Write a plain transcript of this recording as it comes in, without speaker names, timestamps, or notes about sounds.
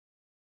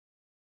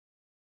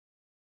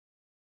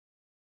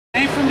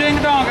Ain't from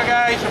Dingadonga,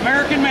 guys.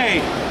 American made.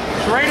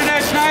 Serrated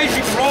edge knives,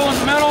 you can roll in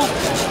the middle.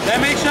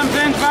 That makes them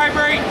pins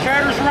vibrate,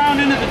 chatters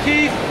around into the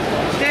teeth.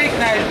 Steak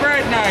knives,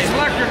 bread knives,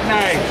 electric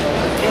knives.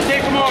 You'll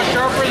take them all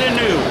sharper than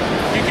new.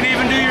 You can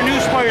even do your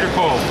new spider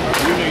comb.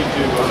 You need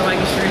to. I'm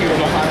making sure you were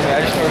behind me.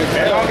 I just started.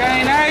 Y'all got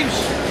any knives?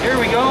 Here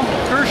we go.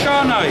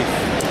 Kershaw knife.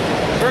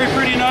 Very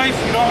pretty knife.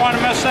 You don't want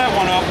to mess that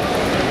one up.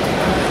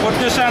 Put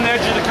this on the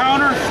edge of the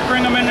counter,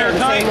 spring them in there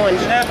tight,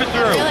 snap it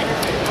through.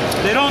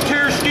 They don't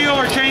tear steel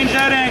or change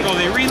that angle.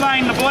 They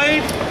reline the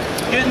blade,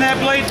 getting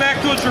that blade back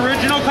to its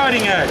original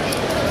cutting edge.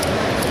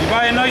 You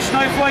buy a nice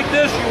knife like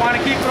this, you want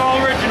to keep it all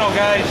original,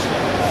 guys.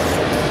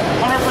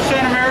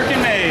 100%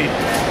 American made.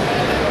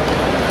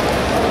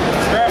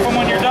 Strap them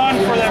when you're done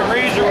for that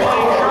razor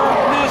blade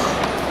sharpness.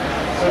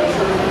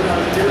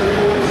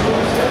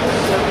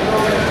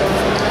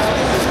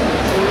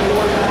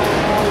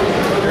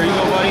 There you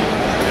go, buddy.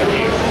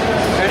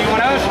 Anyone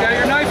else? You got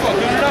your knife? I'll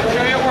tune it up,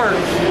 show you it works.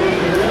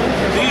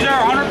 These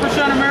are 100%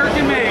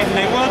 American made, and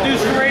they will do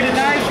serrated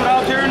knives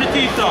without tearing the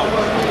teeth up.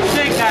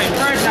 Steak knives,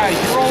 bread knives,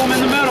 you roll them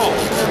in the middle.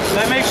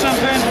 That makes some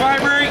pins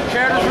vibrate,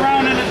 chatters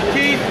around into the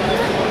teeth.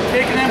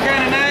 Taking them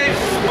kind of knives,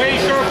 way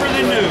sharper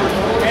than new.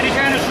 Any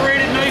kind of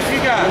serrated knife you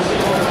got.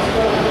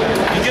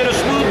 You get a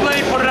smooth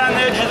blade, put it on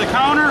the edge of the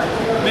counter,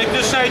 make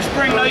this side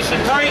spring nice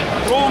and tight,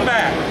 roll them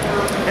back.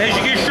 As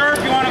you get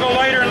sharp, you want to go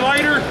lighter and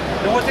lighter.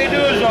 And what they do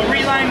is they'll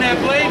reline that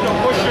blade,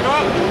 they'll push it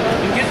up,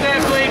 and get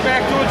that blade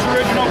back to its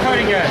original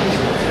cutting edge.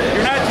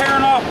 You're not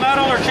tearing off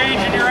metal or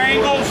changing your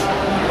angles.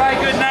 You buy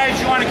good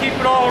knives, you want to keep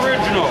it all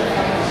original.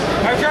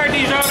 I've tried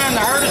these out on the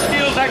hardest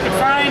steels I could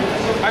find.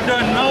 I've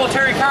done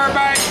military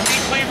carbides,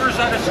 meat cleavers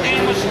out of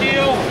stainless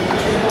steel.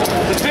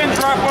 The pins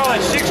rock well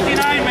at 69,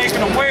 making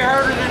them way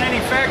harder than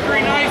any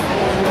factory knife.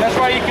 That's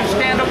why you can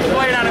stand up the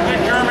blade on a good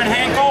German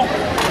Henkel.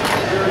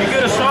 You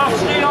get a soft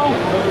steel,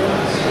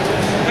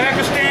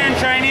 Pakistan,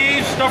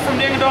 Chinese, stuff from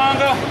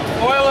Dingadonga,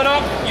 oil it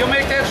up, you'll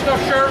make that stuff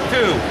sharp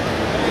too.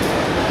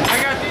 I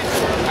got these,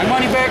 I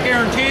money back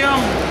guarantee them,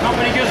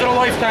 company gives it a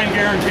lifetime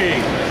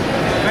guarantee.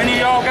 If any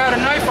of y'all got a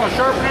knife, I'll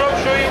sharpen it up,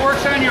 show you it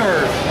works on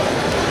yours.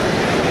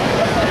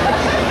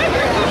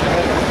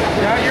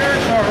 Got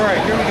yours?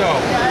 Alright, here we go.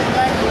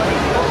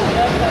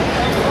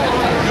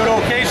 Good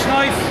old case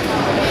knife.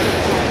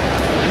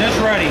 And it's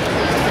ready.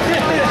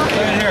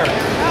 Look at here.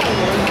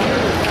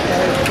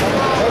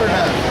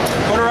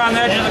 Put her on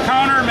the edge of the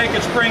counter, make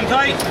it spring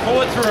tight,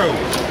 pull it through.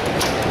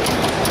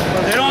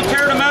 They don't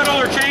tear the metal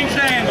or change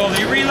the angle.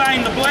 They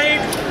reline the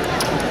blade,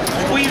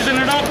 squeezing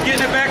it up,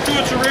 getting it back to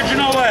its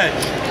original edge.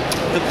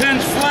 The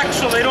pins flex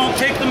so they don't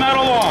take the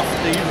metal off.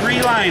 They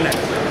reline it.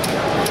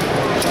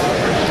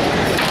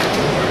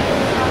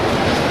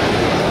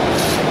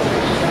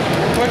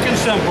 Quick and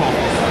simple.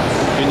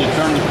 Can you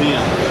turn the pin?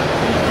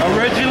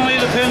 Originally,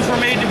 the pins were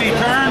made to be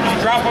turned. You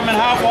drop them in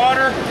hot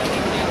water,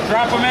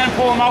 drop them in,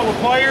 pull them out with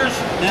pliers,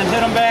 then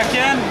hit them back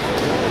in.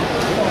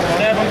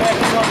 Stab them back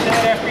in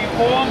upside after you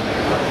pull them.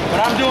 But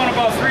I'm doing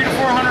about 300 to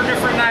 400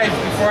 different knives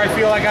before I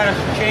feel I gotta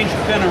change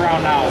the pin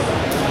around now.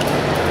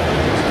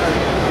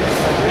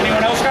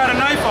 Anyone else got a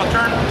knife? I'll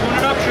tune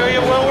it up, show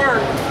you it will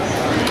work.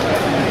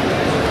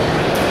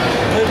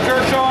 This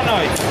Kershaw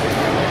knife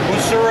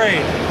with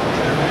serrate.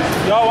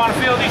 Y'all want to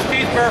feel these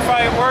teeth,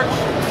 verify it works?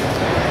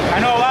 I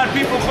know a lot of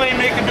people claim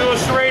they can do a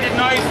serrated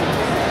knife.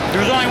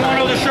 There's only one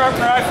other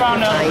sharpener I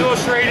found that will do a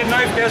serrated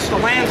knife, that's the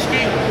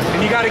Lansky,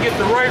 and you got to get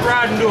the right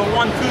rod and do it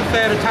one tooth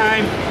at a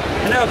time,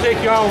 and that'll take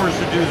you hours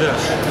to do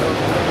this.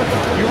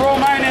 You roll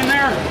mine in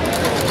there,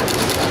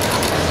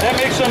 that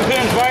makes some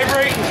pins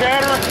vibrate and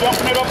chatter,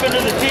 jumping it up into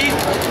the teeth.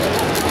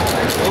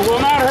 It will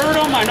not hurt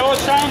them. I know it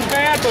sounds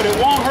bad, but it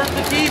won't hurt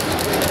the teeth.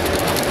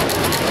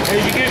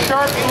 As you get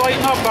sharp, you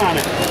lighten up on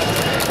it.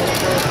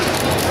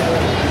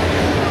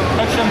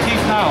 Touch them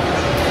teeth now.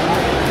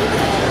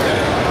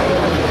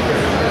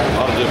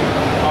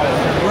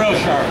 Real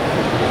sharp.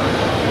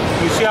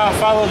 You see how it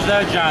follows the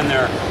edge on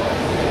there.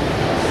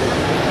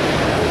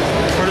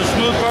 For the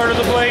smooth part of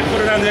the blade,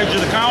 put it on the edge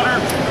of the counter,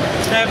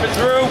 snap it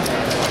through.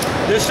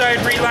 This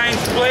side relines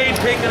the blade,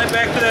 taking it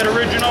back to that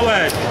original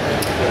edge.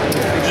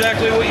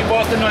 Exactly what you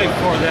bought the knife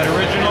for, that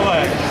original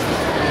edge.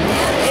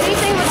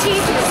 Anything with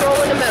teeth, you just roll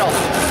in the middle.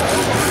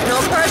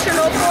 No pressure,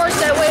 no force,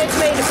 that way it's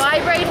made to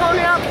vibrate, hone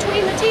it out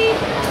between the teeth.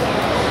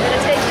 And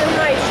it takes them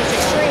knives just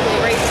extremely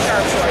razor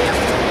sharp for you.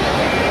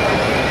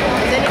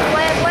 And then you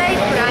flat blade,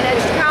 put it on edge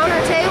of the counter,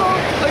 table,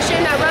 push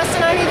in that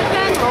resting under the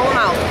pen, roll them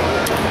out.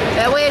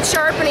 That way it's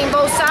sharpening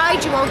both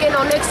sides, you won't get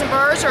no nicks and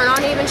burrs or an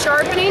uneven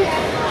sharpening. It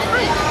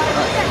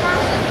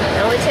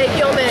only take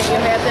you a minute, you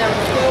have them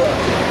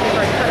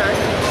cut on.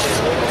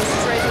 This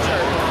is razor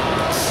sharp.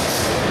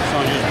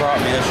 Someone just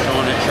brought me this,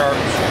 showing it sharps.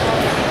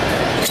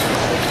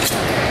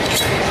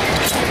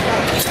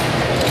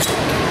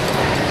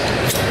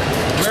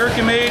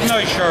 American made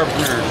knife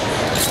sharpeners.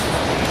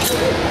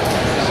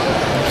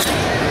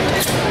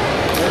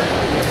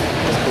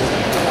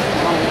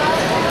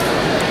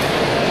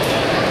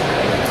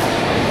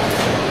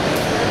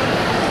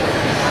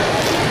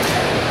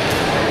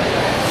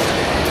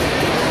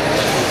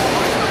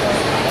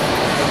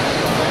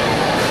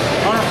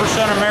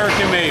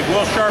 American made.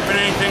 We'll sharpen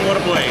anything with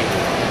a blade.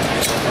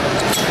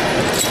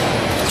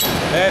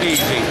 That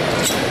easy.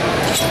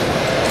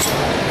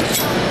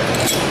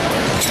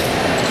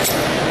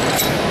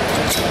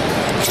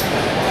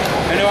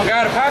 Anyone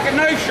got a pocket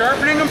knife?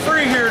 Sharpening them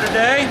free here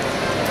today.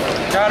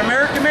 Got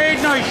American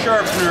made knife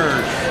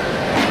sharpeners.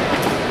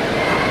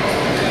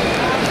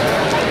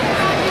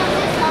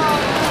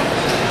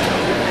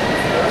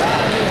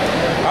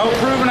 Out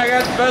proving I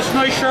got the best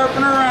knife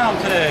sharpener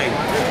around today.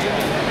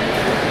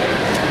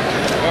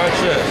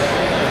 Watch this.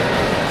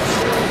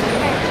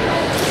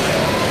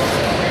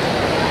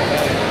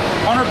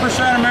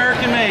 100%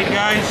 American made,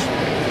 guys.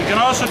 You can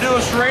also do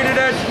a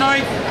serrated edge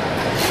knife.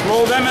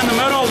 Roll them in the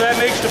middle. That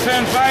makes the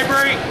pen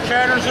vibrate.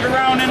 Shatters it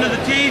around into the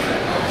teeth.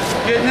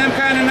 Getting them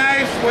kind of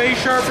knives way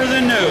sharper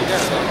than new.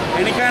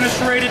 Any kind of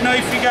serrated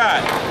knife you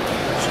got.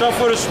 Stuff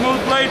with a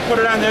smooth blade, put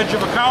it on the edge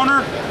of a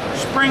counter.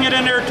 Spring it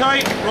in there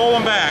tight, roll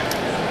them back.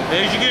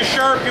 As you get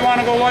sharp, you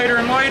want to go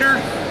lighter and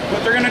lighter.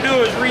 What they're going to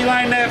do is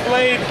reline that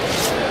blade,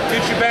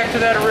 get you back to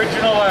that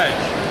original edge.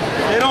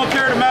 They don't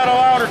tear the metal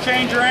out or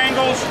change your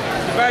angles.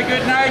 You buy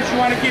good knives, you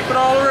want to keep it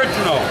all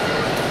original.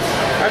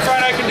 I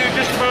find I can do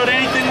just about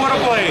anything with a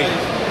blade.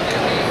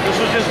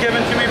 This was just given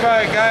to me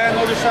by a guy on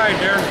the other side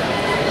there.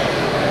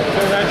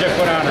 Look at that edge I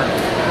put on her.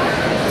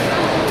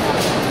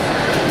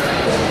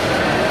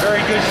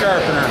 Very good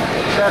sharpener.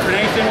 Sharpen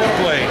anything with a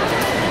blade.